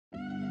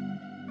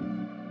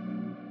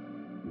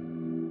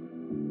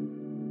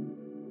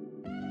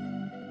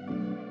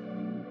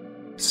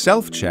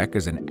Self-check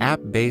is an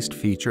app-based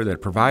feature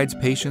that provides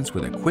patients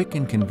with a quick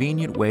and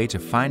convenient way to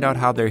find out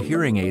how their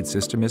hearing aid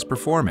system is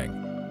performing.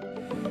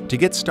 To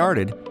get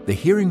started, the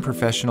hearing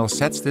professional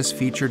sets this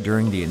feature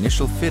during the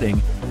initial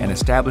fitting and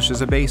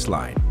establishes a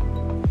baseline.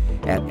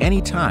 At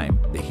any time,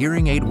 the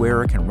hearing aid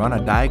wearer can run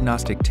a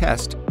diagnostic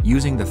test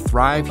using the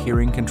Thrive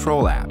Hearing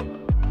Control app.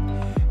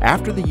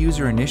 After the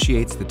user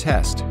initiates the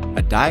test,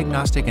 a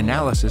diagnostic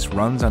analysis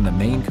runs on the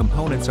main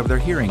components of their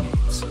hearing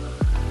aids.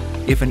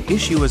 If an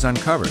issue is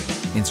uncovered,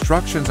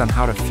 instructions on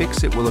how to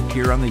fix it will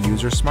appear on the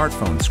user's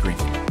smartphone screen.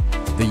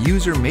 The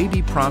user may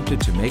be prompted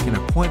to make an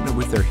appointment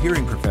with their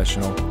hearing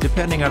professional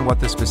depending on what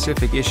the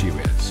specific issue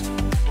is.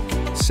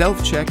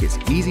 Self-check is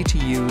easy to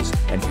use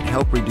and can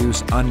help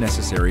reduce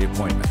unnecessary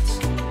appointments.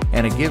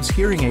 And it gives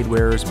hearing aid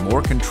wearers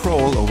more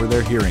control over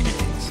their hearing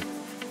aids.